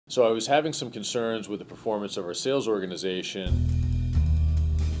So I was having some concerns with the performance of our sales organization.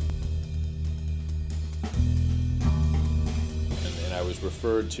 And I was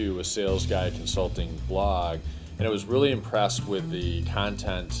referred to a Sales Guy Consulting blog, and I was really impressed with the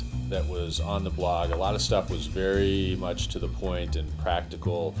content that was on the blog. A lot of stuff was very much to the point and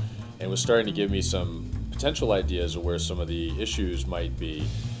practical, and was starting to give me some potential ideas of where some of the issues might be.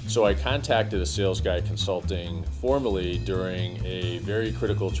 So I contacted a Sales Guy Consulting formally during a very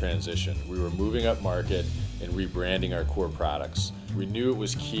critical transition. We were moving up market and rebranding our core products. We knew it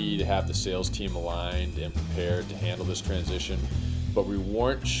was key to have the sales team aligned and prepared to handle this transition, but we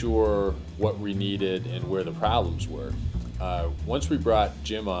weren't sure what we needed and where the problems were. Once we brought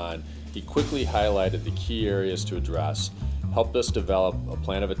Jim on, he quickly highlighted the key areas to address, helped us develop a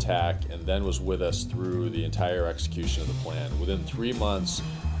plan of attack, and then was with us through the entire execution of the plan. Within 3 months,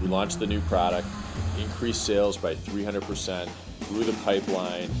 we launched the new product, increased sales by 300%, grew the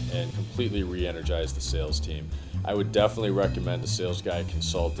pipeline, and completely re-energized the sales team. I would definitely recommend a Sales Guy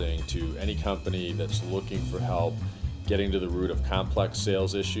Consulting to any company that's looking for help getting to the root of complex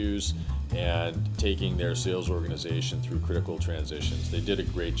sales issues and taking their sales organization through critical transitions. They did a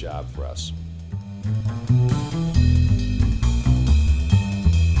great job for us.